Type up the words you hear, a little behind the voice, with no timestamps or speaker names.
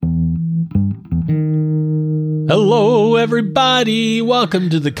Hello, everybody. Welcome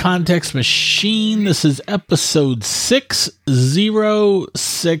to the Context Machine. This is episode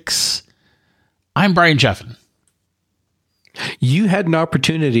 606. I'm Brian Jeffin. You had an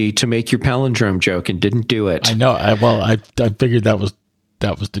opportunity to make your palindrome joke and didn't do it. I know. I figured that was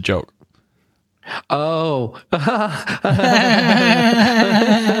the joke. Oh.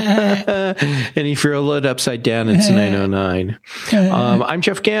 And if you roll it upside down, it's 909. I'm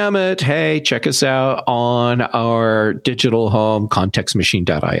Jeff Gamet. Hey, check us out on our digital home,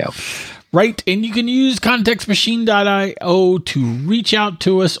 contextmachine.io. Right, and you can use contextmachine.io to reach out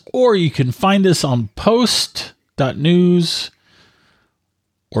to us, or you can find us on post.news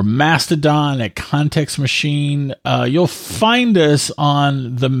or Mastodon at Context Machine. You'll find us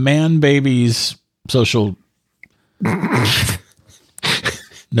on the Man Babies social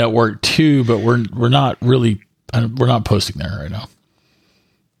network too, but we're not posting there right now.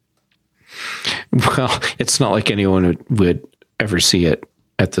 Well, it's not like anyone would ever see it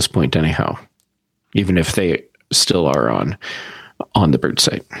at this point anyhow, even if they still are on the Bird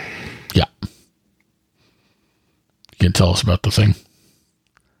site. Yeah. You can tell us about the thing.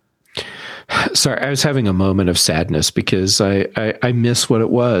 Sorry, I was having a moment of sadness because I miss what it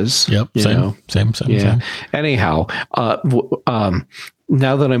was. Yep, same. Yeah. Anyhow,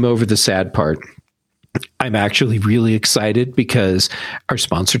 now that I'm over the sad part, I'm actually really excited because our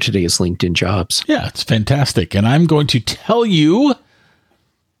sponsor today is LinkedIn Jobs. Yeah, it's fantastic. And I'm going to tell you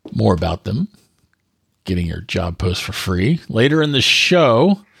more about them, getting your job post for free later in the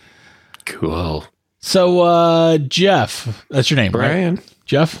show. Cool. So, Jeff, that's your name, Brian. Right?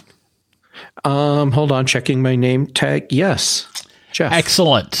 Jeff? Hold on, checking my name tag. Yes, Jeff.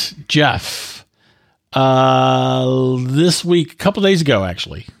 Excellent, Jeff. This week, a couple days ago,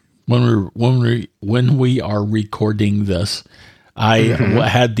 actually, when we are recording this, I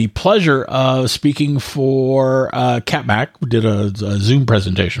had the pleasure of speaking for CatMac. We did a Zoom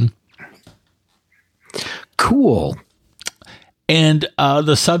presentation. Cool. And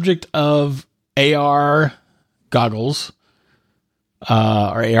the subject of AR goggles,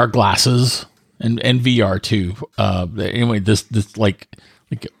 or AR glasses, and VR too. Anyway, this like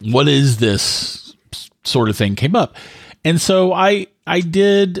what is this sort of thing came up, and so I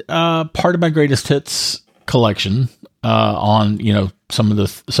did part of my greatest hits collection on some of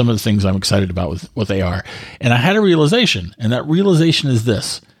the things I'm excited about with AR, and I had a realization, and that realization is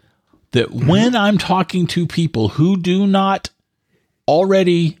this: that when I'm talking to people who do not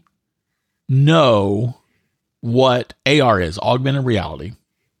already know what AR is, augmented reality.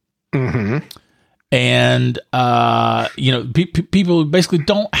 And, people basically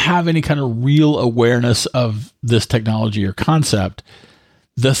don't have any kind of real awareness of this technology or concept.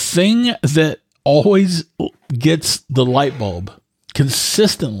 The thing that always gets the light bulb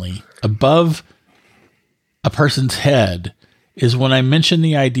consistently above a person's head is when I mention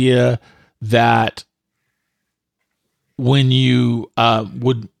the idea that when you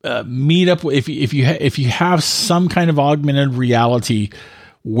would meet up, if you have some kind of augmented reality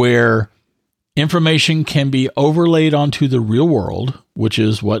where information can be overlaid onto the real world, which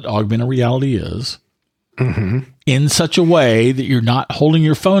is what augmented reality is, in such a way that you're not holding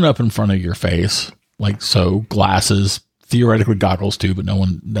your phone up in front of your face, like so. Glasses, theoretically goggles too, but no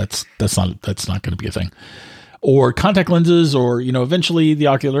one that's not going to be a thing. Or contact lenses, or eventually the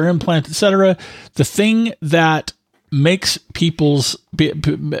ocular implant, etc. The thing that makes people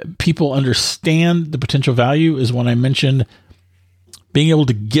understand the potential value is when I mentioned being able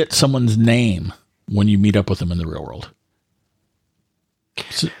to get someone's name when you meet up with them in the real world.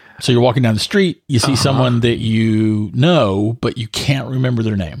 So you're walking down the street, you see someone that you know, but you can't remember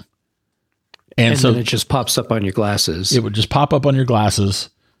their name. And so then it just pops up on your glasses. It would just pop up on your glasses.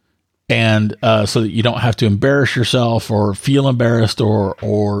 And so that you don't have to embarrass yourself or feel embarrassed or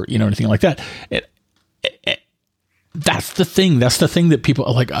anything like that. That's the thing. That's the thing that people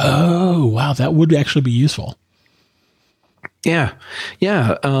are like, oh, wow, that would actually be useful. Yeah.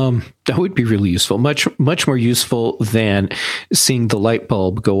 That would be really useful. Much, much more useful than seeing the light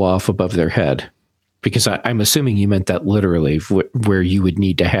bulb go off above their head. Because I'm assuming you meant that literally, where you would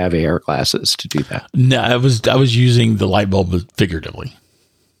need to have AR glasses to do that. No, I was using the light bulb figuratively.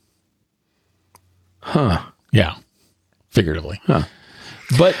 Huh. Yeah. Figuratively. Huh.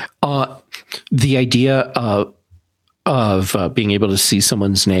 But the idea of being able to see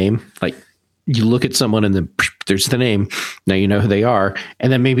someone's name, like you look at someone and then there's the name. Now you know who they are,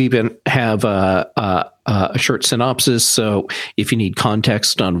 and then maybe even have a short synopsis. So if you need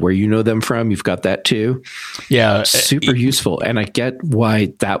context on where you know them from, you've got that too. Yeah, super useful. And I get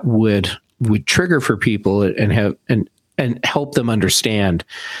why that would trigger for people and help them understand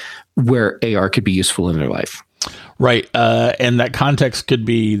where AR could be useful in their life. Right. And that context could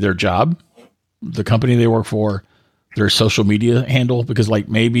be their job, the company they work for, their social media handle, because like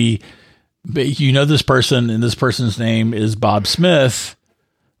maybe you know this person and this person's name is Bob Smith,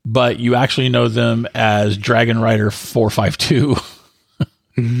 but you actually know them as Dragon Rider 452.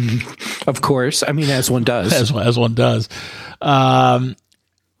 Of course. I mean, as one does. As one does. Or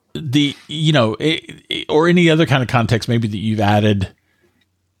any other kind of context maybe that you've added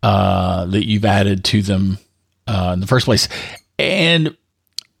to them in the first place. And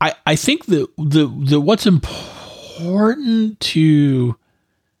I think that the what's important to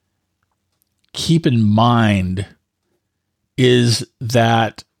keep in mind is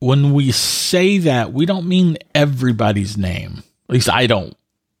that when we say that, we don't mean everybody's name. At least I don't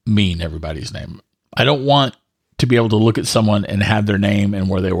mean everybody's name. I don't want to be able to look at someone and have their name and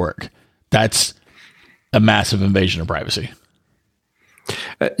where they work. That's a massive invasion of privacy.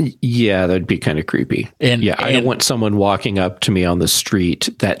 Yeah, that'd be kind of creepy. I don't want someone walking up to me on the street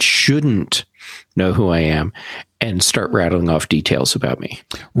that shouldn't know who I am and start rattling off details about me.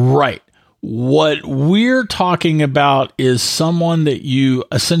 Right. What we're talking about is someone that you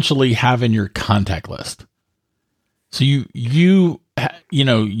essentially have in your contact list. So you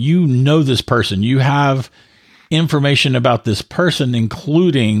know this person. You have information about this person,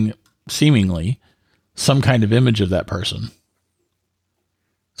 including seemingly some kind of image of that person.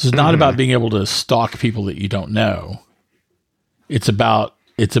 This is not about being able to stalk people that you don't know. It's about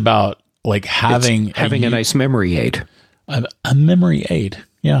like having a nice memory aid. A memory aid.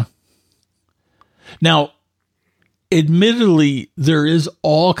 Yeah. Now, admittedly, there is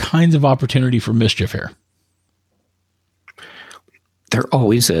all kinds of opportunity for mischief here. There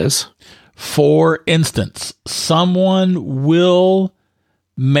always is. For instance, someone will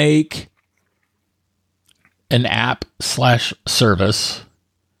make an app/service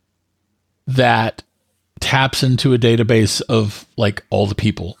that taps into a database of like all the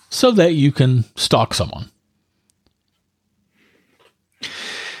people so that you can stalk someone.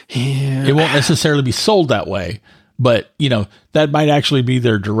 Yeah. It won't necessarily be sold that way, but that might actually be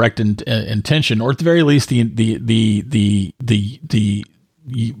their direct intention, or at the very least, the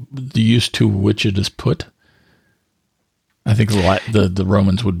use to which it is put. I think the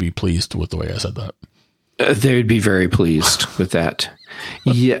Romans would be pleased with the way I said that. They would be very pleased with that.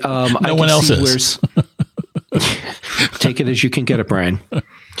 Yeah, no one else is. Take it as you can get it, Brian.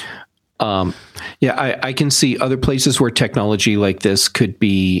 I can see other places where technology like this could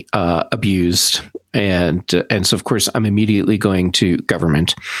be abused, and so of course I'm immediately going to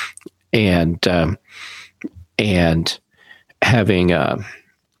government and having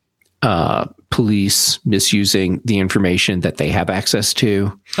police misusing the information that they have access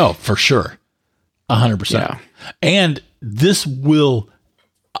to. Oh, for sure. 100%. Yeah. And this will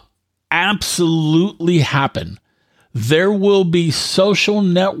absolutely happen. There will be social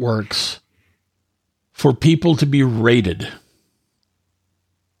networks for people to be rated.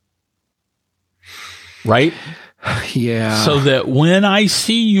 Right? Yeah. So that when I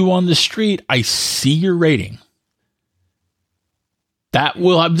see you on the street, I see your rating. That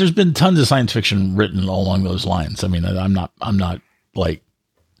will have, there's been tons of science fiction written along those lines. I mean, I'm not like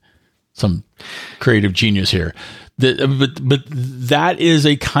some creative genius here. But that is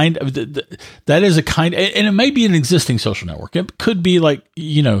a kind of, and it may be an existing social network. It could be like,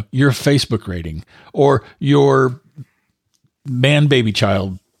 your Facebook rating or your man, baby,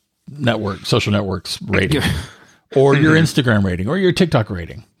 child network, social networks rating, or your Instagram rating, or your TikTok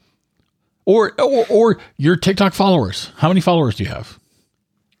rating, or your TikTok followers. How many followers do you have?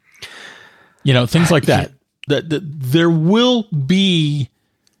 Things like that. That there will be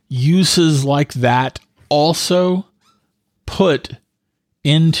uses like that also put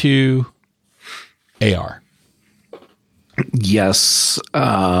into AR. Yes.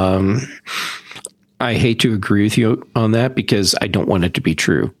 I hate to agree with you on that because I don't want it to be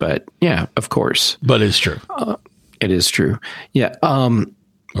true, but yeah, of course. But it's true. It is true. Yeah. Or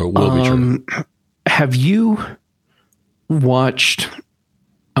it will be true. Have you watched...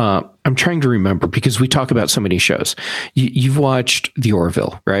 I'm trying to remember because we talk about so many shows. You've watched The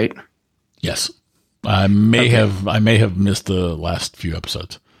Orville, right? Yes. I may have missed the last few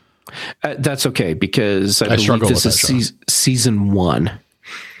episodes. That's okay because I believe this is season 1.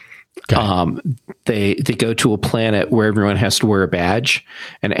 Okay. They go to a planet where everyone has to wear a badge,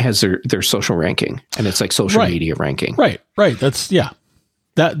 and it has their social ranking, and it's like social media ranking. Right. That's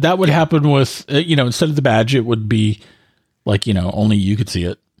that would happen with instead of the badge, it would be like only you could see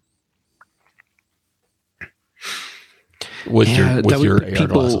it with your AR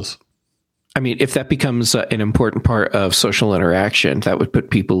glasses. I mean, if that becomes an important part of social interaction, that would put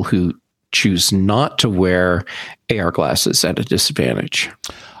people who choose not to wear AR glasses at a disadvantage?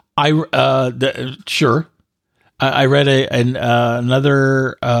 Sure. I read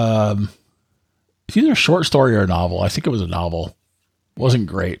another it's either a short story or a novel. I think it was a novel. It wasn't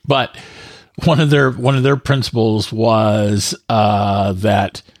great, but one of their principles was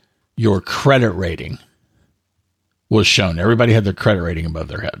that your credit rating was shown. Everybody had their credit rating above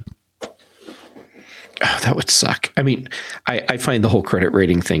their head. Oh, that would suck. I mean, I find the whole credit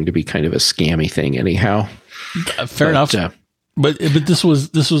rating thing to be kind of a scammy thing anyhow. Fair enough. But this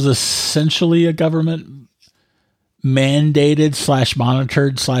was essentially a government mandated /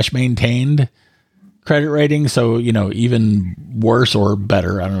 monitored / maintained credit rating. So, even worse or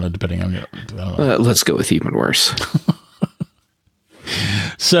better. I don't know, depending on let's go with even worse.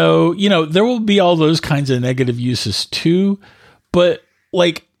 So, there will be all those kinds of negative uses too. But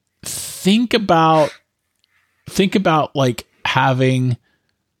like, think about like having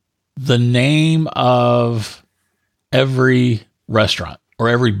the name of every restaurant or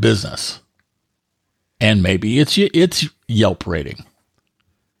every business, and maybe it's Yelp rating.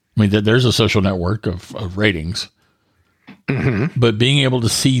 I mean, there's a social network of ratings, but being able to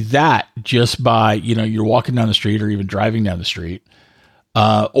see that just by, you're walking down the street or even driving down the street,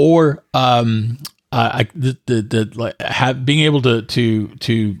 being able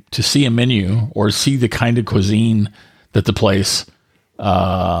to see a menu or see the kind of cuisine that the place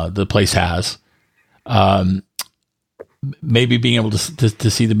has, maybe being able to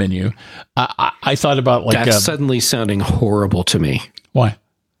see the menu. I thought about like that's suddenly sounding horrible to me. Why?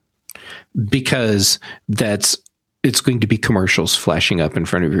 Because it's going to be commercials flashing up in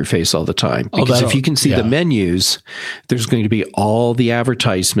front of your face all the time. Because if you can see the menus, there's going to be all the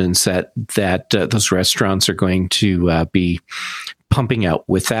advertisements that those restaurants are going to be pumping out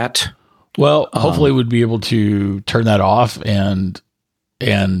with that. Well, hopefully we'd be able to turn that off, and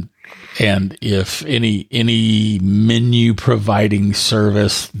if any menu providing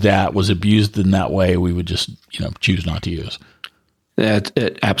service that was abused in that way, we would just choose not to use.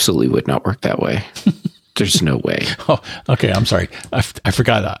 It absolutely would not work that way. There's no way. Oh, okay. I'm sorry. I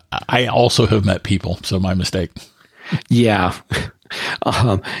forgot. I also have met people, so my mistake. Yeah.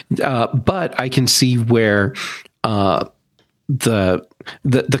 But I can see where the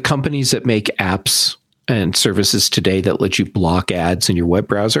companies that make apps and services today that let you block ads in your web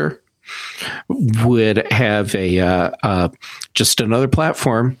browser would have just another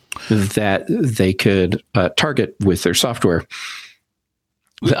platform that they could target with their software.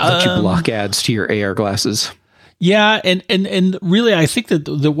 Let you block ads to your AR glasses. Yeah, and really, I think that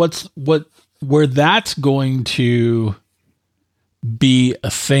where that's going to be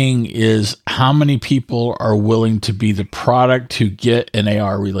a thing is how many people are willing to be the product to get an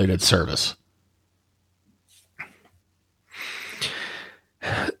AR related service.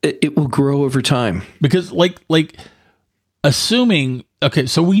 It will grow over time because, like assuming, okay,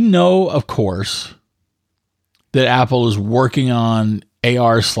 so we know, of course, that Apple is working on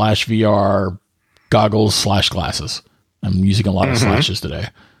AR/VR goggles / glasses. I'm using a lot of slashes today,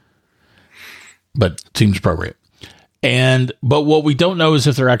 but seems appropriate. But what we don't know is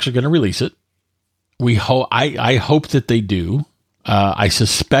if they're actually going to release it. I hope that they do. I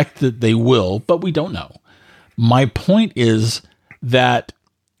suspect that they will, but we don't know. My point is that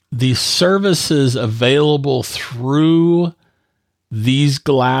the services available through these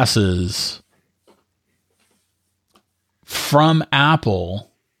glasses from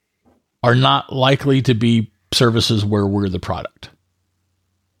Apple are not likely to be services where we're the product,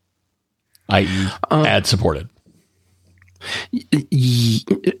 i.e. ad supported.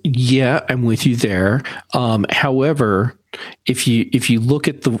 Yeah, I'm with you there. However, if you look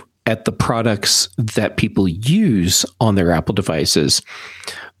at the products that people use on their Apple devices,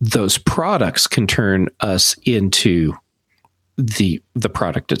 those products can turn us into the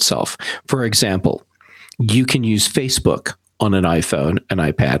product itself. For example, you can use Facebook on an iPhone, an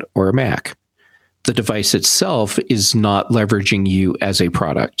iPad, or a Mac. The device itself is not leveraging you as a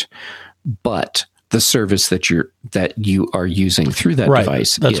product, but the service that you are using through that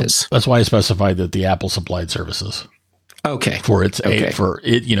device is. That's why I specified that the Apple supplied services. Okay. For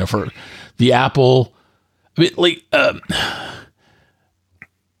the Apple, I mean, like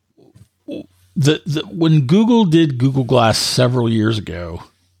when Google did Google Glass several years ago,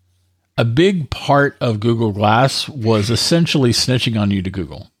 a big part of Google Glass was essentially snitching on you to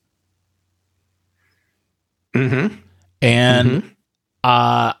Google. Mm-hmm. And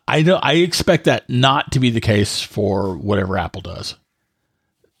I expect that not to be the case for whatever Apple does.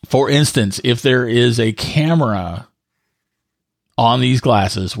 For instance, if there is a camera on these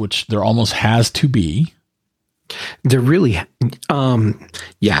glasses, which there almost has to be, There really,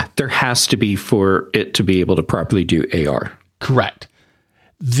 there has to be for it to be able to properly do AR. Correct.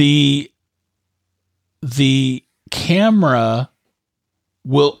 The camera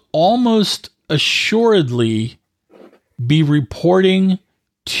will almost assuredly be reporting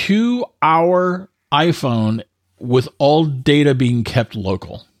to our iPhone with all data being kept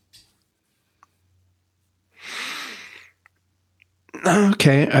local.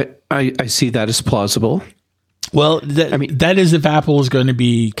 Okay, I see that as plausible. Well, that is if Apple is going to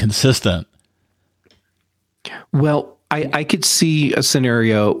be consistent. Well, I could see a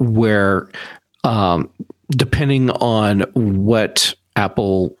scenario where, depending on what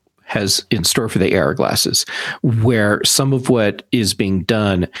Apple has in store for the AR glasses, where some of what is being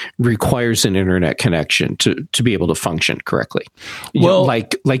done requires an internet connection to be able to function correctly. Well,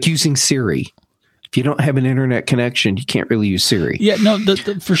 like using Siri. If you don't have an internet connection, you can't really use Siri. Yeah, no,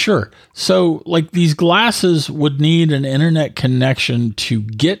 for sure. So, like, these glasses would need an internet connection to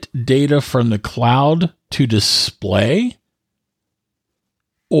get data from the cloud to display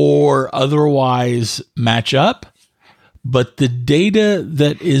or otherwise match up. But the data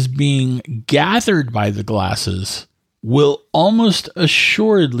that is being gathered by the glasses will almost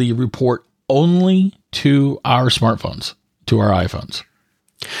assuredly report only to our smartphones, to our iPhones.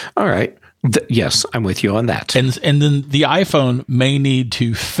 All right. Yes, I'm with you on that. And then the iPhone may need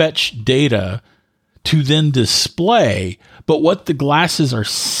to fetch data to then display, but what the glasses are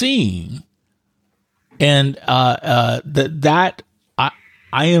seeing, and I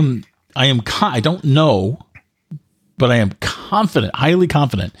don't know, but I am confident, highly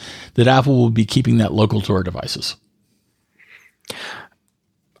confident, that Apple will be keeping that local to our devices.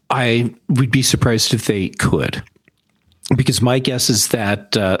 I would be surprised if they could. Because my guess is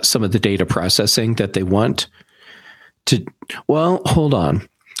that some of the data processing that they want to, well, hold on.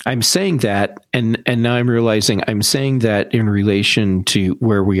 I'm saying that, and now I'm realizing I'm saying that in relation to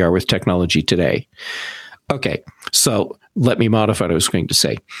where we are with technology today. Okay, so let me modify what I was going to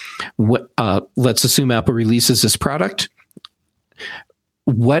say. Let's assume Apple releases this product.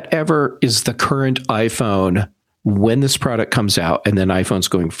 Whatever is the current iPhone when this product comes out, and then iPhones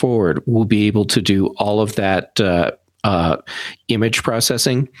going forward, will be able to do all of that image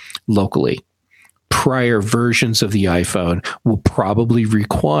processing locally. Prior versions of the iPhone will probably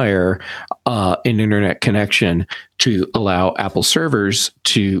require an internet connection to allow Apple servers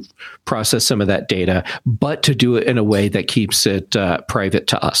to process some of that data, but to do it in a way that keeps it private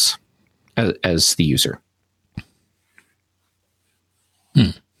to us as the user.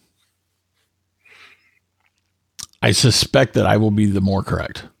 I suspect that I will be the more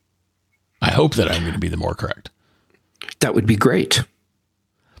correct. I hope that I'm going to be the more correct. That would be great.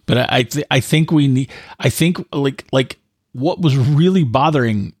 But I think we need, I think like what was really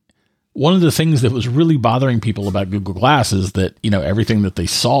bothering, one of the things that was really bothering people about Google Glass is that, you know, everything that they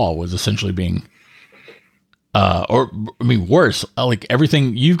saw was essentially being, worse, like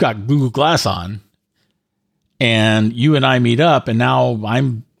everything, you've got Google Glass on and you and I meet up and now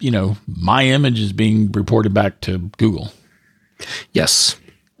I'm, you know, my image is being reported back to Google. Yes.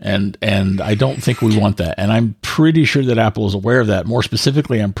 And I don't think we want that. And I'm pretty sure that Apple is aware of that. More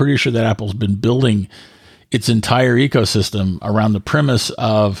specifically, I'm pretty sure that Apple's been building its entire ecosystem around the premise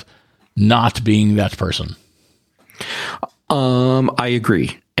of not being that person. I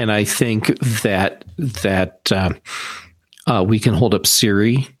agree. And I think that we can hold up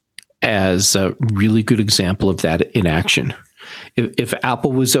Siri as a really good example of that in action. If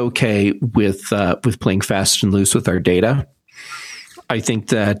Apple was okay with playing fast and loose with our data, I think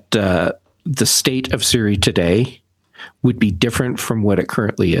that the state of Siri today would be different from what it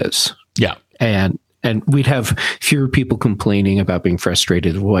currently is. Yeah. And we'd have fewer people complaining about being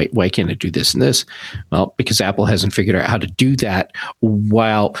frustrated. Why can't it do this and this? Well, because Apple hasn't figured out how to do that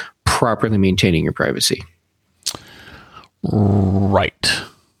while properly maintaining your privacy. Right.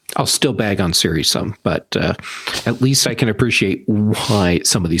 I'll still bag on Siri some, but at least I can appreciate why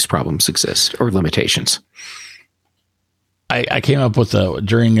some of these problems exist or limitations. I came up with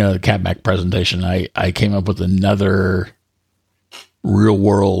during a CapMac presentation, I came up with another real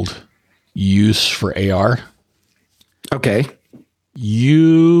world use for AR. Okay.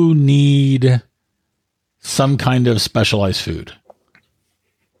 You need some kind of specialized food,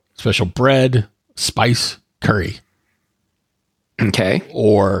 special bread, spice, curry. Okay.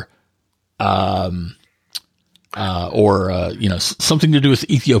 Or something to do with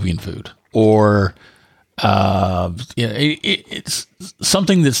Ethiopian food or, it's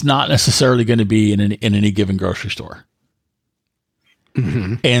something that's not necessarily going to be in any given grocery store.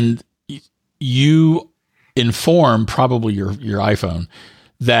 Mm-hmm. And you inform probably your iPhone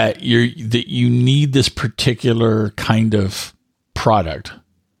that you need this particular kind of product,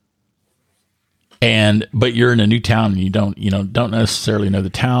 but you're in a new town and you don't necessarily know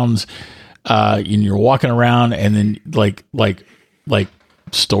the towns, and you're walking around, and then like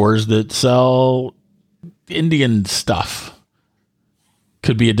stores that sell Indian stuff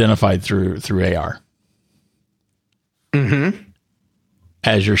could be identified through AR. Mm-hmm.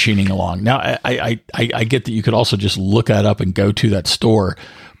 As you're sheening along. Now, I get that you could also just look that up and go to that store,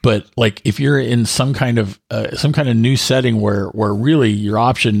 but like if you're in some kind of new setting where really your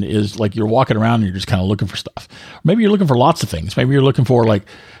option is like you're walking around and you're just kind of looking for stuff. Maybe you're looking for lots of things. Maybe you're looking for I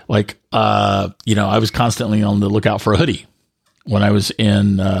was constantly on the lookout for a hoodie when I was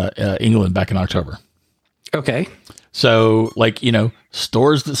in England back in October. Okay. So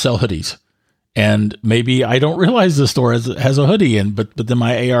stores that sell hoodies. And maybe I don't realize the store has a hoodie in, but then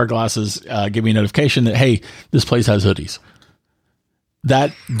my AR glasses give me a notification that, hey, this place has hoodies.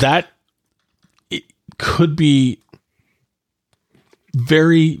 That it could be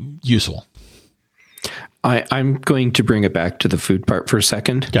very useful. I'm going to bring it back to the food part for a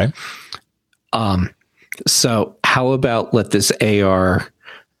second. Okay. So how about let this AR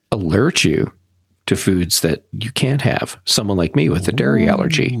alert you to foods that you can't have? Someone like me with a dairy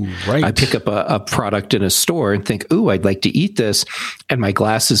allergy. Right. I pick up a product in a store and think, "Ooh, I'd like to eat this," and my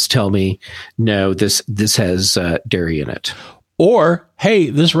glasses tell me, "No, this has dairy in it." Or, hey,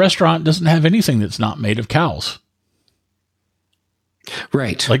 this restaurant doesn't have anything that's not made of cows.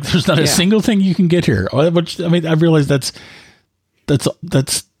 Right. Like there's not a single thing you can get here. Which, I mean, I realize that's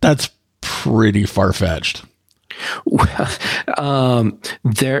pretty far-fetched. Well,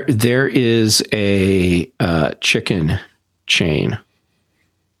 there is a chicken chain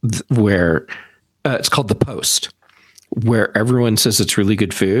where it's called The Post, where everyone says it's really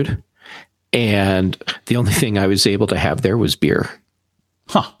good food, and the only thing I was able to have there was beer.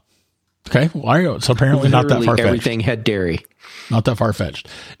 Huh. Okay. Well, so apparently not that far-fetched. Everything had dairy. Not that far-fetched.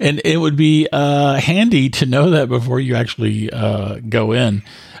 And it would be handy to know that before you actually go in.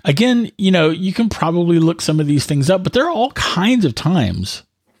 Again, you can probably look some of these things up, but there are all kinds of times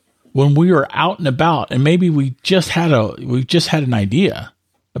when we are out and about, and maybe we just had an idea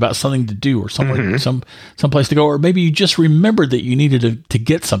about something to do, or somewhere, some place to go, or maybe you just remembered that you needed to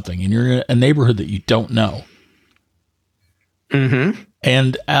get something, and you're in a neighborhood that you don't know. Mm-hmm.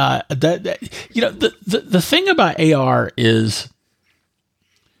 And the thing about AR is,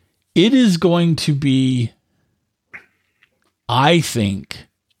 it is going to be, I think,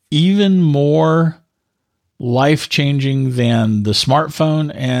 even more life-changing than the smartphone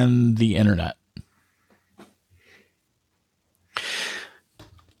and the internet.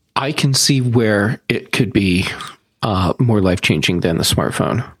 I can see where it could be more life-changing than the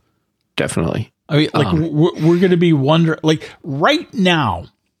smartphone. Definitely. I mean, we're going to be wondering, right now,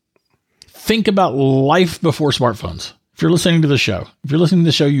 think about life before smartphones. If you're listening to the show,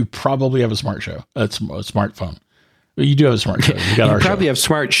 you probably have a smartphone. You do have a smart show. You got our probably show. Have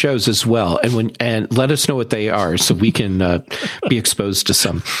smart shows as well, and let us know what they are so we can be exposed to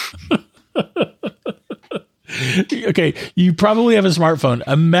some. Okay, you probably have a smartphone.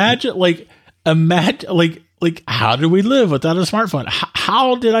 Imagine, how did we live without a smartphone?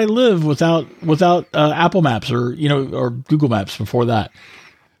 How did I live without Apple Maps or Google Maps before that?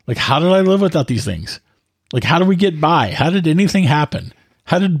 How did I live without these things? How do we get by? How did anything happen?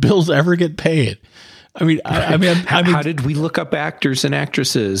 How did bills ever get paid? I mean, how did we look up actors and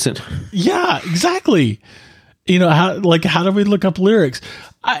actresses? Yeah, exactly. How do we look up lyrics?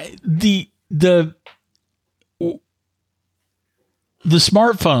 The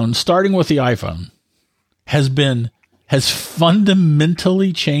smartphone, starting with the iPhone, has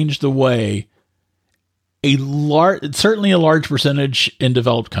fundamentally changed the way certainly a large percentage in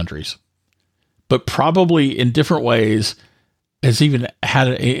developed countries, but probably in different ways, has even had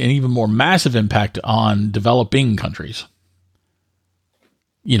an even more massive impact on developing countries.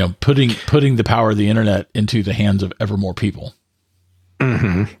 Putting the power of the internet into the hands of ever more people.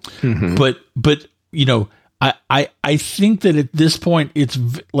 Mm-hmm. Mm-hmm. But I think that at this point, it's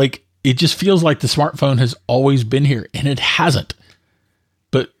it just feels like the smartphone has always been here, and it hasn't.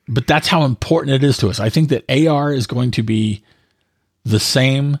 But that's how important it is to us. I think that AR is going to be the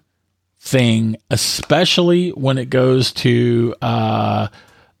same thing, especially when it goes to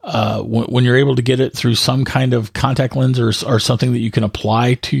when you're able to get it through some kind of contact lens or something that you can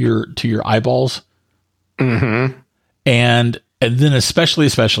apply to your eyeballs. Mm-hmm. And then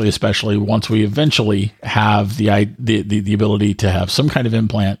especially once we eventually have the ability to have some kind of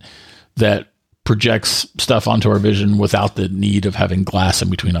implant that projects stuff onto our vision without the need of having glass in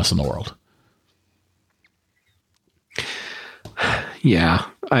between us and the world. Yeah,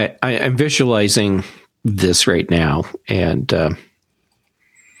 I'm visualizing this right now, and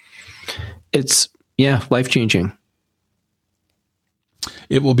it's life changing.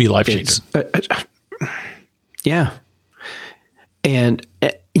 It will be life changing. Yeah, and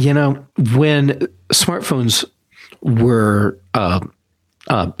when smartphones were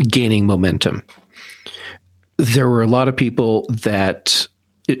gaining momentum, there were a lot of people that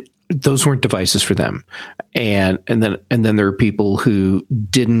those weren't devices for them, and then there were people who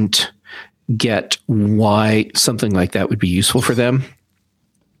didn't get why something like that would be useful for them.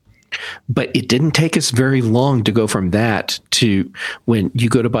 But it didn't take us very long to go from that to when you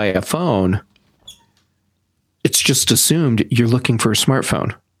go to buy a phone, it's just assumed you're looking for a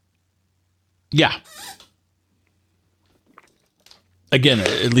smartphone. Yeah. Again,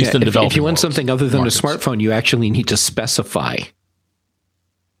 at least in developing if you want worlds, something other than markets. a smartphone, you actually need to specify.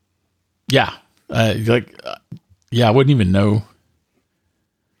 Yeah. I wouldn't even know.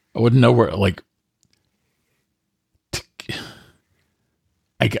 I wouldn't know where,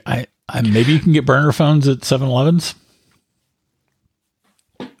 I maybe you can get burner phones at 7-Elevens.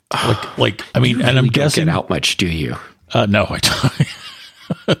 I mean, You and I'm really don't guessing get out much, do you? no, I don't.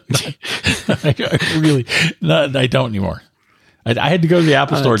 I don't anymore. I had to go to the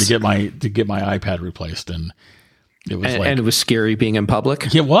Apple store to get my iPad replaced, and it was And it was scary being in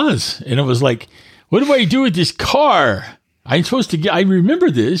public. it was, and it was like, what do I do with this car? I'm supposed to get. I remember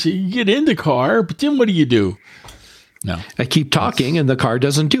this. You get in the car, but then what do you do? No, I keep talking, and the car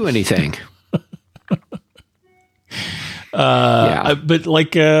doesn't do anything. but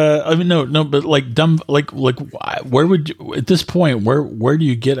dumb, where would you, at this point, where do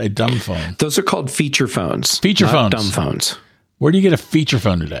you get a dumb phone? Those are called feature phones. Feature not phones. Dumb phones. Where do you get a feature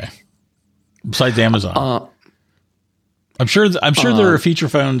phone today? Besides Amazon. I'm sure there are feature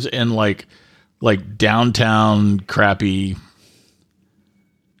phones in like downtown crappy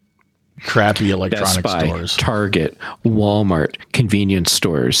electronic Best Buy, stores. Target, Walmart, convenience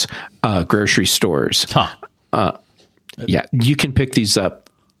stores, grocery stores. Huh. Yeah, you can pick these up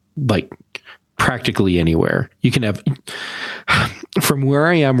like practically anywhere. You can have, from where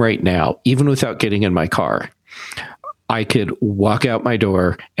I am right now, even without getting in my car, I could walk out my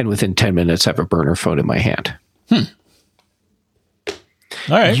door and within 10 minutes have a burner phone in my hand. All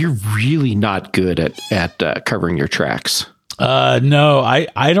right. You're really not good at covering your tracks. No,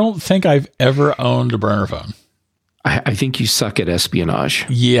 I don't think I've ever owned a burner phone. I think you suck at espionage.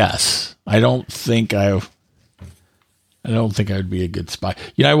 Yes. I don't think I would be a good spy.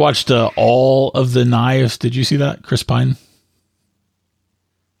 I watched All of the Knives. Did you see that, Chris Pine?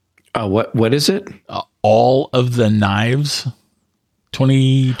 What is it? All of the Knives,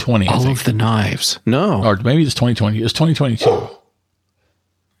 2020. All of the Knives. No. Or maybe it's 2020. It's 2022.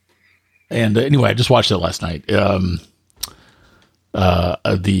 And anyway, I just watched it last night. The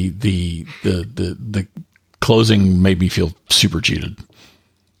closing made me feel super cheated.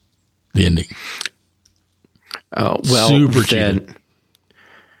 The ending. Oh, well, super cheated.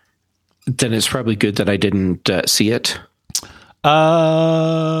 Then it's probably good that I didn't see it.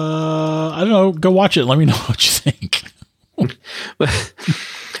 I don't know. Go watch it. Let me know what you think. I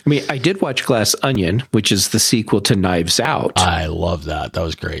mean, I did watch Glass Onion, which is the sequel to Knives Out. I love that. That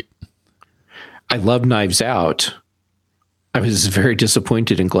was great. I love Knives Out. I was very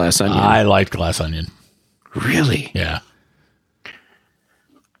disappointed in Glass Onion. I liked Glass Onion. Really? Yeah.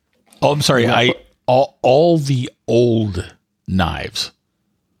 Oh, I'm sorry. All the old Knives.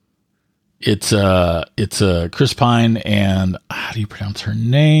 It's Chris Pine, and how do you pronounce her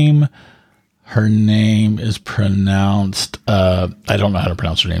name? Her name is pronounced. I don't know how to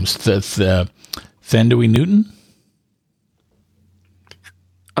pronounce her name. It's Thandoi Newton.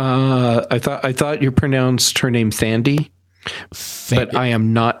 I thought you pronounced her name Thandie, but I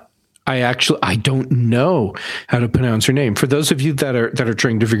am not. I don't know how to pronounce her name. For those of you that are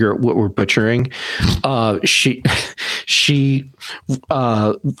trying to figure out what we're butchering, she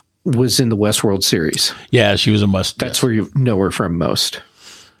was in the Westworld series. Yeah, she was a must. That's where you know her from most.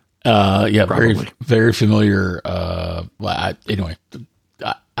 Yeah, probably. very, very familiar. Anyway,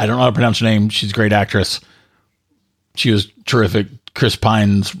 I don't know how to pronounce her name. She's a great actress. She was terrific. Chris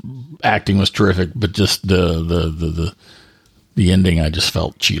Pine's acting was terrific, but just the ending, I just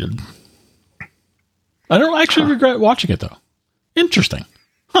felt cheated. I don't actually regret watching it though. Interesting.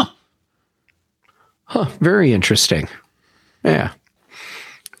 Huh. Very interesting. Yeah.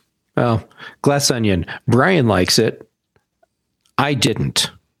 Well, Glass Onion. Brian likes it. I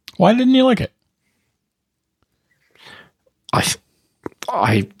didn't. Why didn't you like it?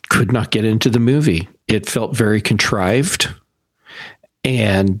 I could not get into the movie. It felt very contrived,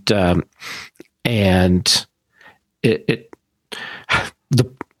 and it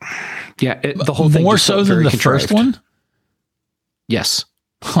the whole thing more just so felt than very the contrived. first one. Yes.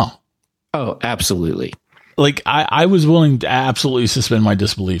 Huh. Oh, absolutely. Like I was willing to absolutely suspend my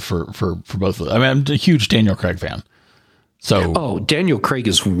disbelief for both of them. I mean, I'm a huge Daniel Craig fan. So Daniel Craig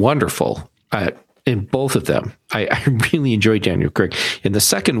is wonderful in both of them. I really enjoy Daniel Craig in the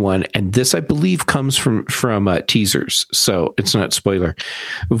second one, and this I believe comes from teasers, so it's not spoiler.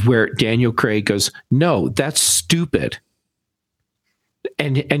 Where Daniel Craig goes, "No, that's stupid,"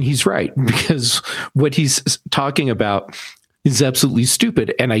 and he's right, because what he's talking about is absolutely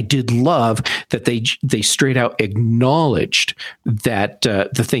stupid. And I did love that they straight out acknowledged that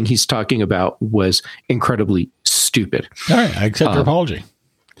the thing he's talking about was incredibly stupid. all right, I accept your apology.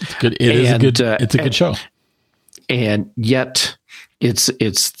 It's good. It's a good show. And yet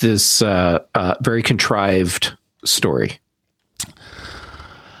it's this very contrived story.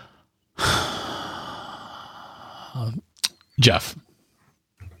 Jeff,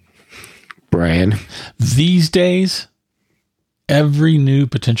 Brian, these days, every new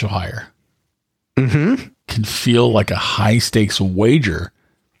potential hire can feel like a high stakes wager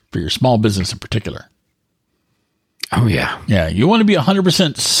for your small business in particular. Oh, yeah. Yeah, you want to be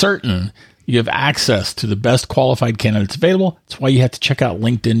 100% certain you have access to the best qualified candidates available. That's why you have to check out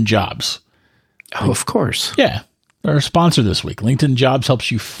LinkedIn Jobs. Oh, of course. Yeah, they're our sponsor this week. LinkedIn Jobs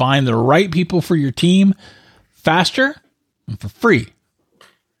helps you find the right people for your team faster and for free.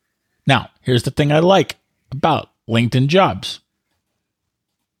 Now, here's the thing I like about LinkedIn Jobs.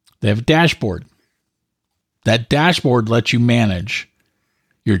 They have a dashboard. That dashboard lets you manage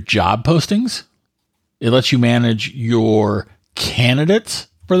your job postings. It lets you manage your candidates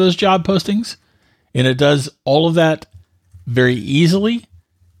for those job postings. And it does all of that very easily.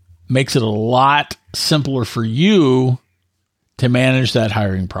 Makes it a lot simpler for you to manage that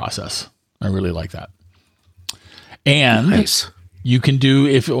hiring process. I really like that. And Nice. you can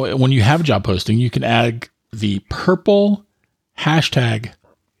do, when you have a job posting, you can add the purple hashtag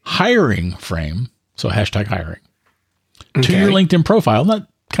hiring frame. So hashtag hiring to your LinkedIn profile. And that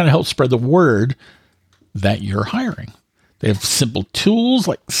kind of helps spread the word that you're hiring. They have simple tools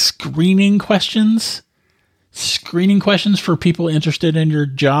like screening questions for people interested in your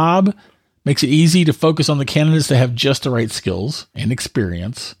job. Makes it easy to focus on the candidates that have just the right skills and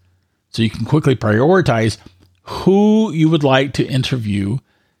experience. So you can quickly prioritize who you would like to interview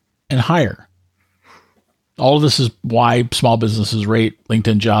and hire. All of this is why small businesses rate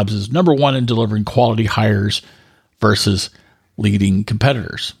LinkedIn Jobs as number one in delivering quality hires versus leading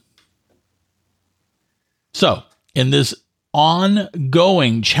competitors. So, in this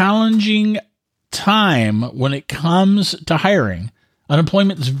ongoing, challenging time when it comes to hiring,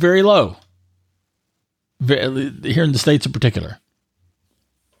 unemployment is very low. Here in the States in particular.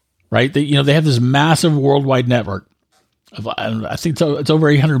 Right? They have this massive worldwide network. I think it's over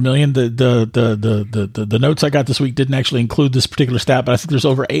 800 million. The notes I got this week didn't actually include this particular stat, but I think there's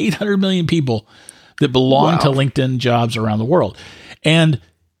over 800 million people that belong to LinkedIn Jobs around the world. And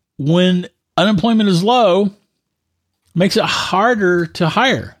when unemployment is low, it makes it harder to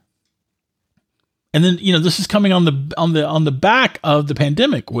hire. And then, this is coming on the back of the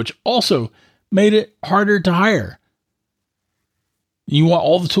pandemic, which also made it harder to hire. You want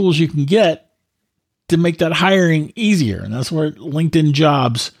all the tools you can get to make that hiring easier. And that's where LinkedIn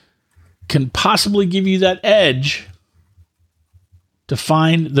Jobs can possibly give you that edge to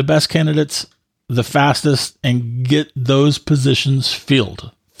find the best candidates the fastest and get those positions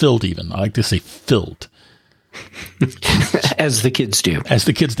filled even. I like to say filled. As the kids do.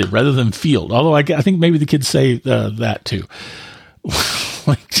 Rather than field. Although I think maybe the kids say that too.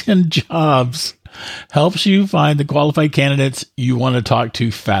 LinkedIn Jobs helps you find the qualified candidates you want to talk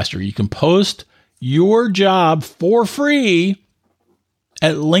to faster. You can post your job for free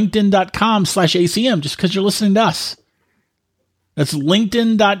at linkedin.com/ACM just because you're listening to us. That's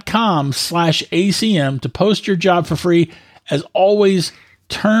linkedin.com/ACM to post your job for free. As always,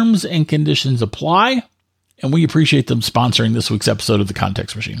 terms and conditions apply, and we appreciate them sponsoring this week's episode of The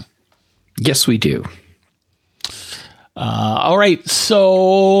Context Machine. Yes, we do. All right.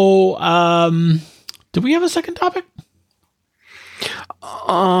 So, did we have a second topic?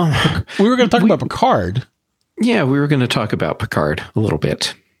 We were going to talk about Picard. Yeah, we were going to talk about Picard a little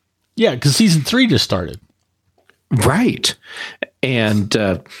bit. Yeah, because season 3 just started. Right. And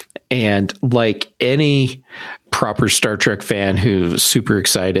like any proper Star Trek fan who's super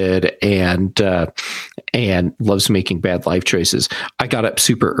excited and loves making bad life choices, I got up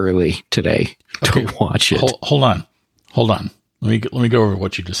super early today to watch it. Hold on. Let me go over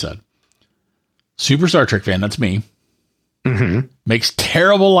what you just said. Super Star Trek fan, that's me. Mm-hmm. Makes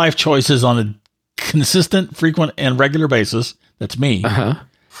terrible life choices on a consistent, frequent, and regular basis. That's me. Uh-huh.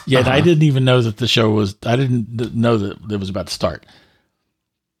 Yet I didn't even know that the show was. I didn't know that it was about to start.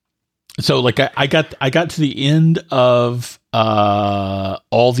 So like I got to the end of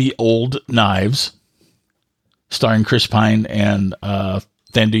All the Old Knives, starring Chris Pine and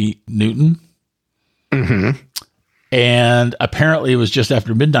Thandie Newton. Mm-hmm. And apparently it was just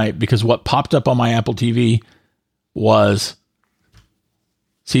after midnight because what popped up on my Apple TV was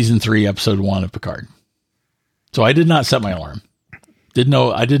season 3, episode 1 of Picard. So I did not set my alarm.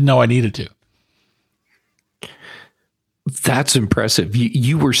 I didn't know I needed to. That's impressive.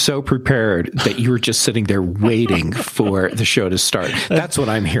 You were so prepared that you were just sitting there waiting for the show to start. That's what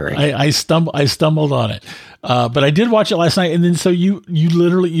I'm hearing. I stumbled on it. But I did watch it last night. And then so you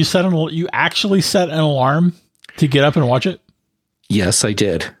actually set an alarm to get up and watch it? Yes, I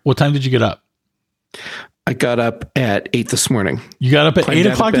did. What time did you get up? I got up at 8 this morning. You got up at 8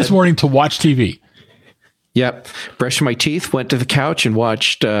 o'clock this morning to watch TV. Yep. Brushed my teeth, went to the couch and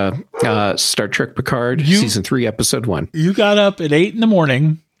watched Star Trek Picard, season 3, episode 1. You got up at 8 in the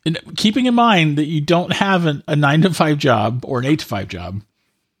morning, and keeping in mind that you don't have a 9 to 5 job or an 8 to 5 job.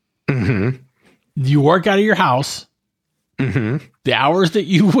 Mm-hmm. You work out of your house, the hours that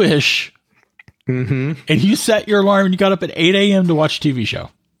you wish, and you set your alarm and you got up at 8 a.m. to watch a TV show.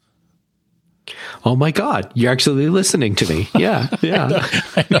 Oh my God. You're actually listening to me. Yeah. Yeah.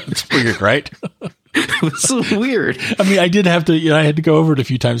 I know, it's weird, right? It's so weird. I mean, I did have to, I had to go over it a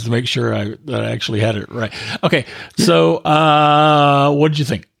few times to make sure that I actually had it right. Okay. So, what did you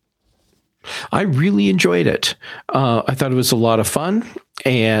think? I really enjoyed it. I thought it was a lot of fun,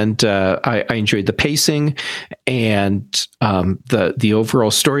 and I enjoyed the pacing, and the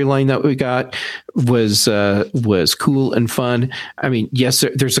overall storyline that we got was cool and fun. I mean, yes,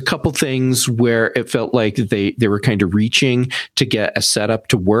 there's a couple things where it felt like they were kind of reaching to get a setup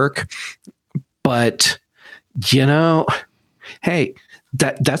to work, but hey,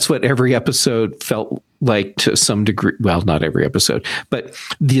 that's what every episode felt like to some degree. Well, not every episode, but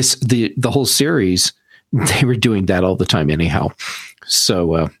the whole series, they were doing that all the time anyhow.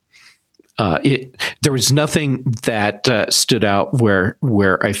 So there was nothing that stood out where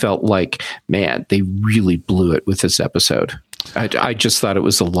I felt like, man, they really blew it with this episode. I just thought it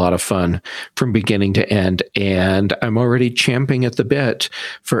was a lot of fun from beginning to end, and I'm already champing at the bit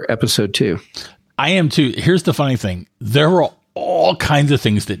for episode 2. I am too. Here's the funny thing. There were all kinds of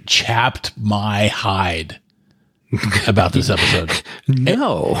things that chapped my hide about this episode.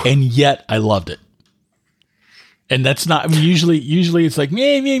 No. And yet I loved it. And that's not, I mean, usually it's like,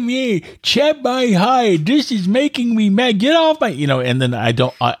 me, chap my hide. This is making me mad. Get off my, and then I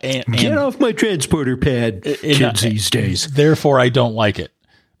don't, get off my transporter pad, kids these days. Therefore, I don't like it.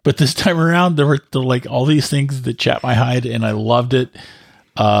 But this time around, there were like all these things that chapped my hide, and I loved it.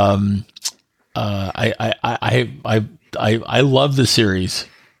 I love the series.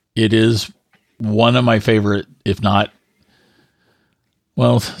 It is one of my favorite, if not,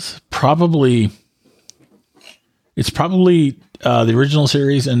 well, it's probably the original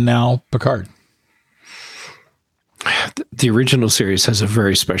series and now Picard. The original series has a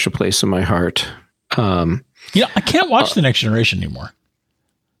very special place in my heart. I can't watch The Next Generation anymore.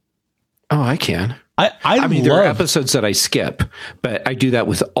 Oh, I can. I mean, there are episodes that I skip, but I do that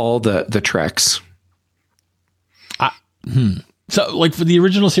with all the Treks. So, like for the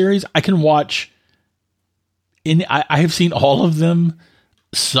original series, I can watch. I have seen all of them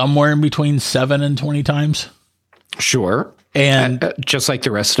somewhere in between 7 and 20 times. Sure, and just like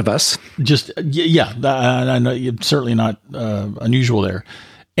the rest of us. Just I know it's certainly not unusual there.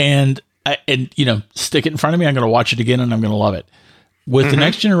 And stick it in front of me. I'm going to watch it again, and I'm going to love it. With The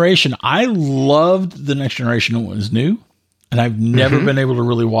Next Generation, I loved The Next Generation when it was new, and I've never been able to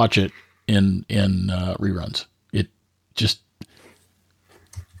really watch it in reruns.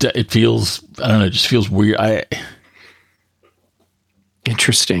 It feels, I don't know, it just feels weird.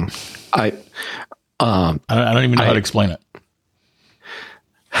 Interesting. I don't even know how to explain it.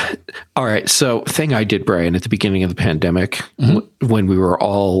 All right. So thing I did, Brian, at the beginning of the pandemic, when we were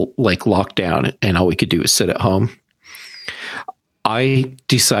all like locked down and all we could do was sit at home, I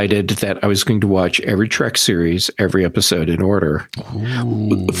decided that I was going to watch every Trek series, every episode in order,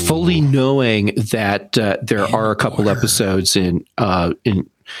 fully knowing that there are a couple episodes in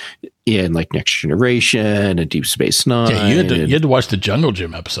like Next Generation and Deep Space Nine. Yeah, you had to watch the Jungle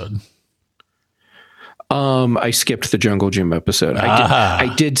Gym episode. I skipped the Jungle Gym episode.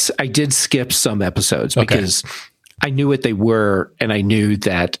 I did skip some episodes because I knew what they were, and I knew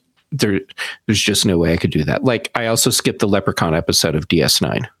that there's just no way I could do that. Like I also skipped the Leprechaun episode of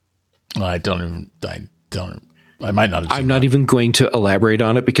DS9. I don't I might not have seen I'm not even going to elaborate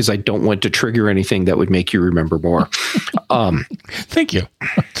on it because I don't want to trigger anything that would make you remember more. Thank you.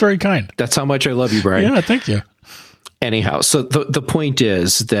 That's very kind. That's how much I love you, Brian. Yeah, thank you. Anyhow, so the point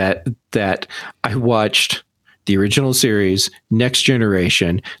is that I watched the original series, Next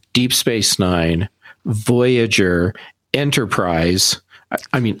Generation, Deep Space Nine, Voyager, Enterprise.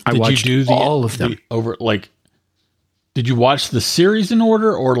 I watched all of them. Did you watch the series in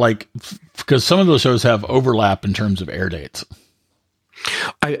order, or because some of those shows have overlap in terms of air dates?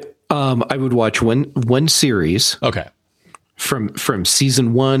 I would watch one series. Okay. From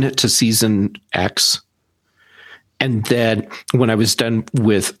season 1 to season X. And then when I was done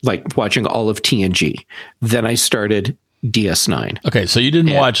with watching all of TNG, then I started DS9. Okay, so you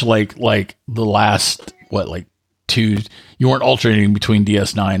didn't watch like the last two. You weren't alternating between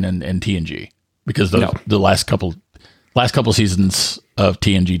DS9 and TNG because the last couple seasons of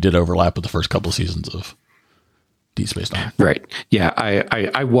TNG did overlap with the first couple seasons of Deep Space Nine. Right. Yeah,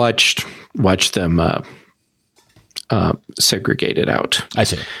 I watched them segregated out. I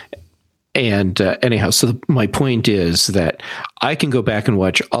see. And anyhow, so my point is that I can go back and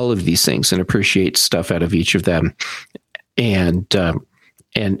watch all of these things and appreciate stuff out of each of them. And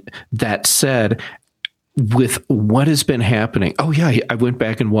that said, with what has been happening, I went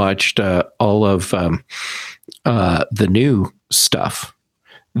back and watched all of the new stuff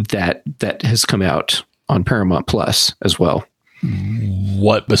that has come out on Paramount Plus as well.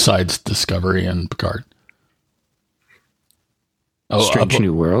 What besides Discovery and Picard? Strange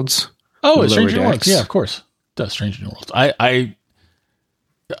New Worlds. Oh, it's Strange New Worlds. Yeah, of course. That's Strange New Worlds.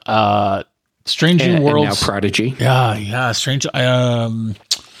 Strange New Worlds. And now Prodigy. Yeah. Strange.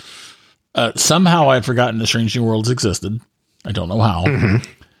 Somehow I'd forgotten the Strange New Worlds existed. I don't know how. Mm-hmm.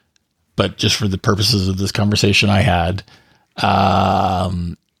 But just for the purposes of this conversation I had,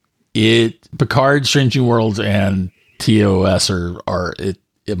 Picard, Strange New Worlds, and TOS are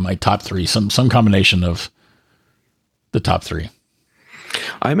in my top three. Some combination of the top three.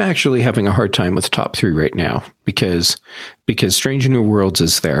 I'm actually having a hard time with top three right now because Strange New Worlds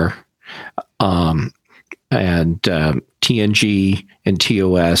is there, and TNG and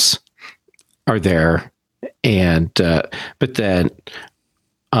TOS are there, and but then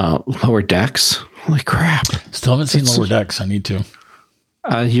Lower Decks. Holy crap! Still haven't seen Lower Decks. I need to.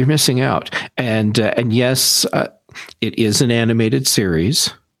 You're missing out, and yes, it is an animated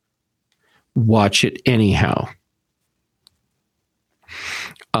series. Watch it anyhow.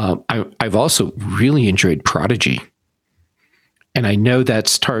 I've also really enjoyed Prodigy, and I know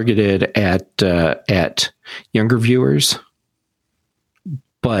that's targeted at younger viewers,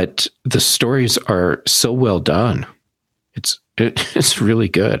 but the stories are so well done. It's really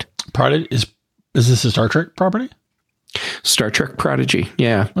good. Prodigy is this a Star Trek property? Star Trek Prodigy,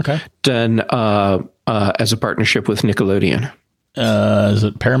 yeah. Okay. Done as a partnership with Nickelodeon. Is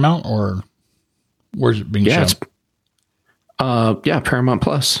it Paramount or where's it being shown? Paramount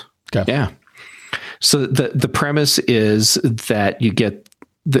Plus. Okay. Yeah. So the premise is that you get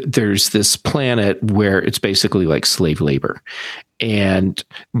there's this planet where it's basically like slave labor, and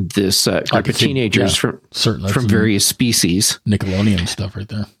this group of teenagers from various species. Nickelodeon stuff right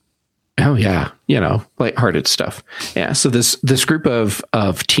there. Oh yeah, lighthearted stuff. Yeah. So this group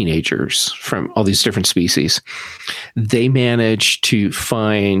of teenagers from all these different species, they manage to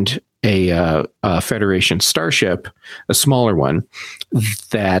find a Federation starship, a smaller one,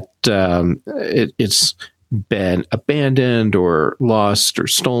 that it's been abandoned or lost or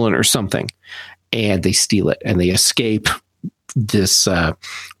stolen or something, and they steal it and they escape this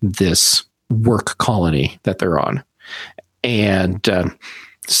work colony that they're on, and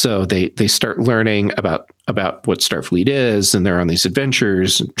so they start learning about what Starfleet is, and they're on these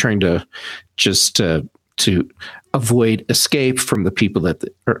adventures trying to to avoid escape from the people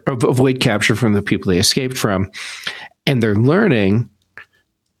or avoid capture from the people they escaped from. And they're learning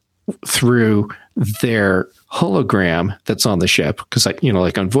through their hologram that's on the ship. Because,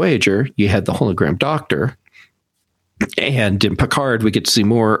 like on Voyager, you had the hologram doctor. And in Picard, we get to see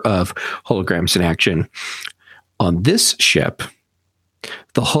more of holograms in action. On this ship,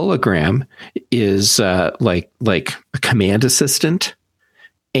 the hologram is like a command assistant,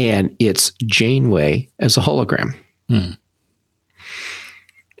 and it's Janeway as a hologram. Hmm.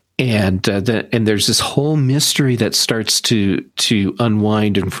 And there's this whole mystery that starts to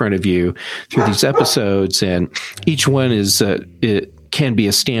unwind in front of you through these episodes, and each one is it can be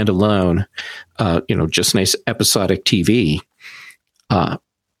a standalone, just nice episodic TV,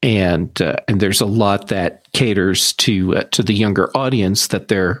 and there's a lot that caters to the younger audience that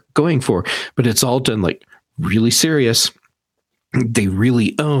they're going for, but it's all done like really serious. They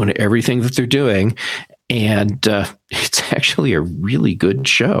really own everything that they're doing. and it's actually a really good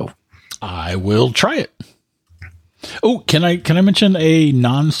show. I will try it. Oh, can I mention a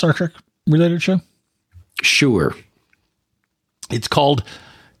non-Star Trek related show? Sure. It's called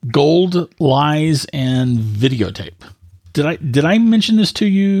Gold, Lies, and Videotape. Did I mention this to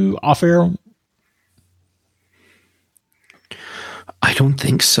you off air? I don't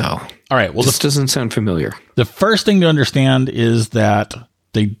think so. All right. Well, this doesn't sound familiar. The first thing to understand is that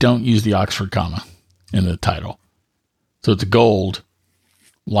they don't use the Oxford comma in the title. So it's Gold,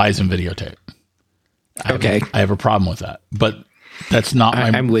 Lies, and Videotape. Okay. I have a problem with that, but that's not my...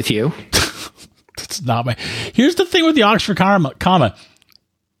 I'm with you. That's not my... Here's the thing with the Oxford comma.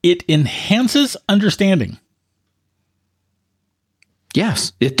 It enhances understanding.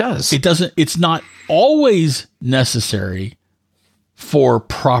 Yes, it does. It's not always necessary for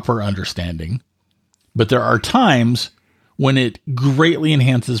proper understanding, but there are times when it greatly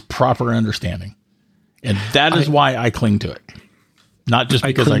enhances proper understanding. And that is why I cling to it. Not just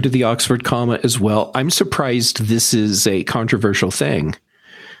because I cling to the Oxford comma as well. I'm surprised this is a controversial thing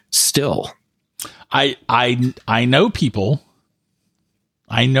still. I know people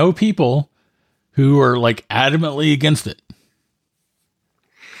who are like adamantly against it.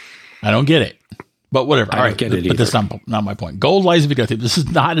 I don't get it, but whatever. I don't get it either. But that's not my point. Gold, Lies, and Videotape. This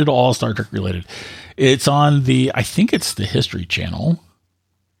is not at all Star Trek related. It's on I think it's the History Channel.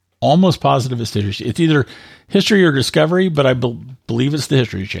 Almost positive it's the History. It's either History or Discovery, but I believe it's the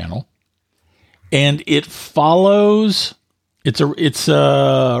History Channel. And it follows. It's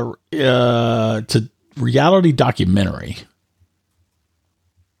a reality documentary.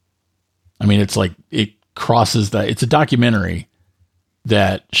 I mean, it's like it crosses that. It's a documentary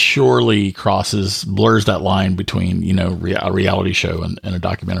that surely blurs that line between, a reality show and a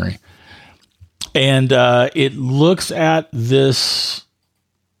documentary. And it looks at this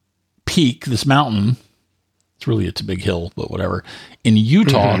peak, this mountain. It's a big hill, but whatever, in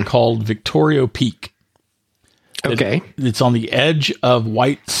Utah called Victoria Peak. Okay. It's on the edge of the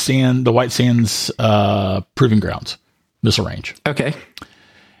White Sands Proving Grounds missile range. Okay.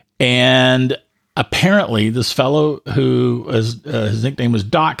 And apparently this fellow who his nickname was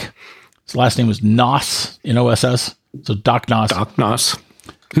Doc, his last name was Noss, N-O-S-S. So Doc Noss. Doc Noss.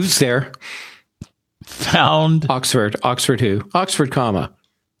 Who's there? Found Oxford who? Oxford comma.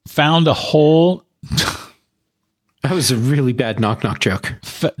 Found a hole. That was a really bad knock joke.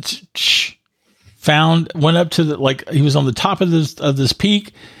 Went up to he was on the top of this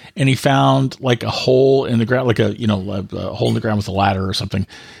peak, and he found like a hole in the ground, like a hole in the ground with a ladder or something.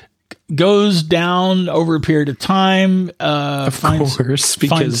 Goes down over a period of time. Of course,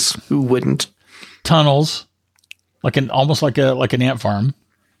 because who wouldn't? Tunnels, almost like an ant farm,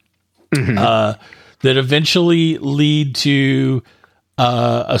 that eventually lead to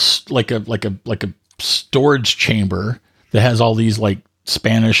a storage chamber that has all these like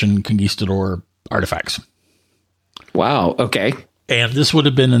Spanish and conquistador artifacts. Wow. Okay. And this would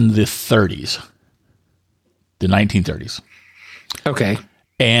have been in the 30s, the 1930s. Okay.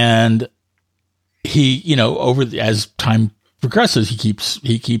 And he, as time progresses,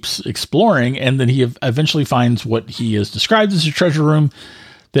 he keeps exploring, and then he eventually finds what he has described as a treasure room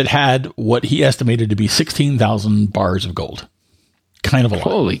that had what he estimated to be 16,000 bars of gold. Kind of a lot.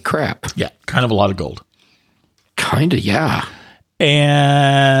 Holy crap. Yeah, kind of a lot of gold. Kind of, yeah.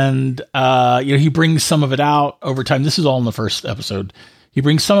 And, he brings some of it out over time. This is all in the first episode. He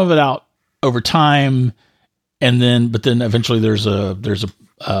brings some of it out over time, but then eventually there's an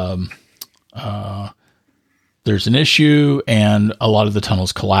issue, and a lot of the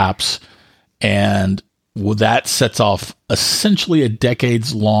tunnels collapse, and that sets off essentially a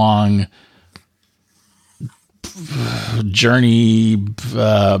decades-long journey,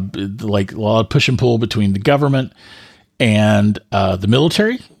 like a lot of push and pull between the government and the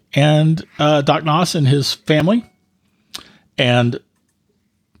military and Doc Noss and his family. And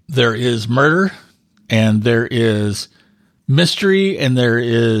there is murder, and there is mystery, and there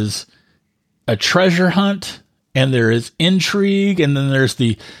is a treasure hunt, and there is intrigue, and then there's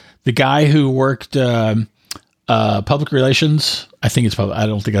the guy who worked public relations. I think it's I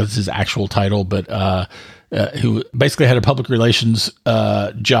don't think that's his actual title, but who basically had a public relations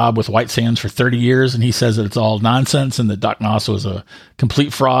job with White Sands for 30 years, and he says that it's all nonsense and that Doc Noss was a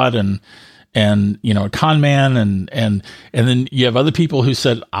complete fraud and a con man, and then you have other people who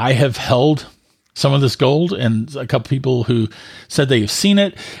said, I have held some of this gold, and a couple people who said they've seen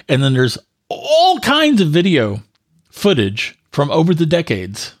it, and then there's all kinds of video footage from over the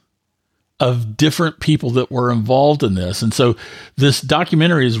decades of different people that were involved in this. And so this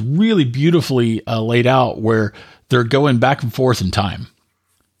documentary is really beautifully laid out, where they're going back and forth in time.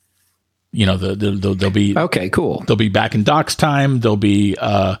 They'll be Okay, cool. They'll be back in Doc's time. There'll be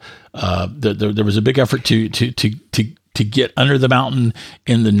there was a big effort to get Under the Mountain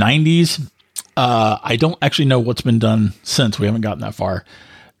in the 90s. I don't actually know what's been done since. We haven't gotten that far.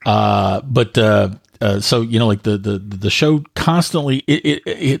 But so like the show constantly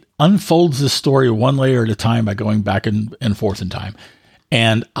it unfolds this story one layer at a time by going back and forth in time.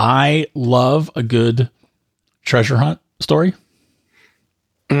 And I love a good treasure hunt story.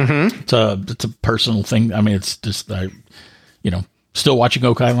 Mm-hmm. It's a personal thing. I mean, it's just still watching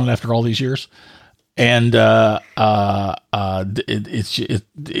Oak Island after all these years, and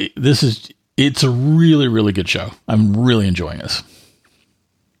it's a really, really good show. I'm really enjoying this.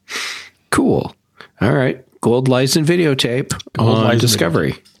 Cool. All right, Gold Lies in Videotape on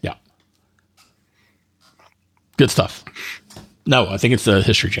Discovery. Yeah, good stuff. No, I think it's the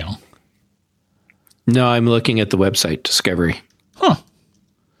History Channel. No, I'm looking at the website Discovery. Huh.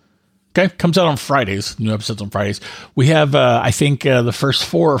 Okay, comes out on Fridays. New episodes on Fridays. We have, I think, the first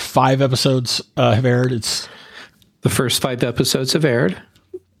 4 or 5 episodes have aired. The first 5 episodes have aired.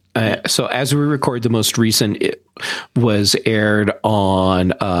 So as we record, the most recent it was aired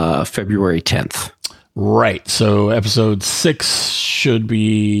on February 10th. Right. So episode 6 should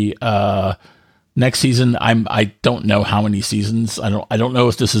be next season. I don't know how many seasons. I don't know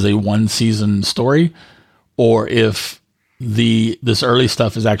if this is a 1-season story or if this early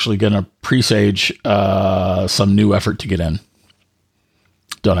stuff is actually going to presage some new effort to get in.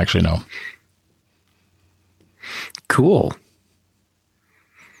 Don't actually know. Cool.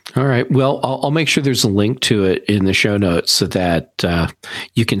 All right. Well, I'll make sure there's a link to it in the show notes so that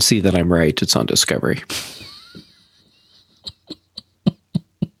you can see that I'm right. It's on Discovery.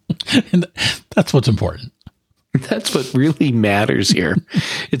 And that's what's important. That's what really matters here.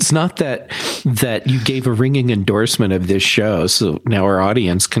 It's not that you gave a ringing endorsement of this show, so now our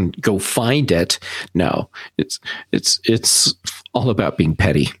audience can go find it. No, it's all about being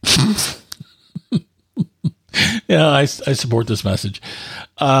petty. Yeah, I support this message.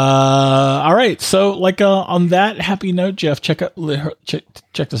 All right, so on that happy note, Jeff, check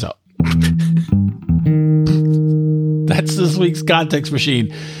this out. That's this week's Context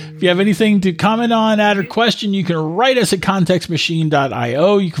Machine. If you have anything to comment on, add, or question, you can write us at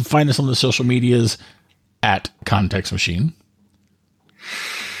contextmachine.io. You can find us on the social medias at Context Machine.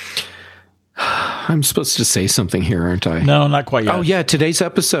 I'm supposed to say something here, aren't I? No, not quite yet. Oh, yeah. Today's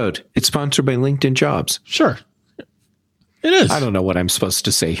episode. It's sponsored by LinkedIn Jobs. Sure. It is. I don't know what I'm supposed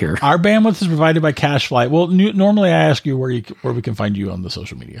to say here. Our bandwidth is provided by CashFly. Well, normally I ask you where we can find you on the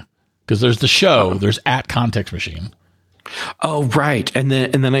social media. Because there's the show. There's at Context Machine. Oh, right. And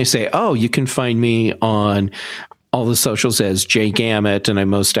then I say, you can find me on all the socials as Jay Gamet, and I'm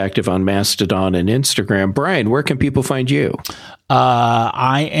most active on Mastodon and Instagram. Brian, where can people find you?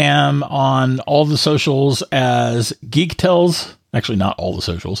 I am on all the socials as Geek Tells. Actually, not all the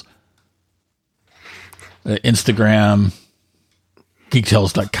socials. Instagram,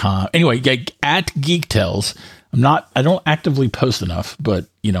 geektells.com. Anyway, at Geek Tells. I don't actively post enough, but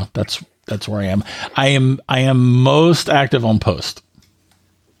that's where I am. I am most active on Post.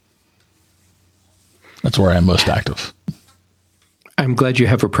 That's where I am most active. I'm glad you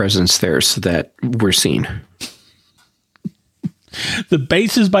have a presence there so that we're seen. The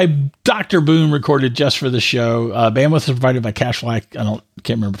bass is by Dr. Boom, recorded just for the show. Bandwidth is provided by CashFly. Can't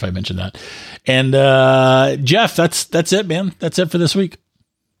remember if I mentioned that. And Jeff, that's it, man. That's it for this week.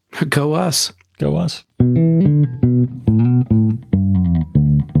 Go us. Go us.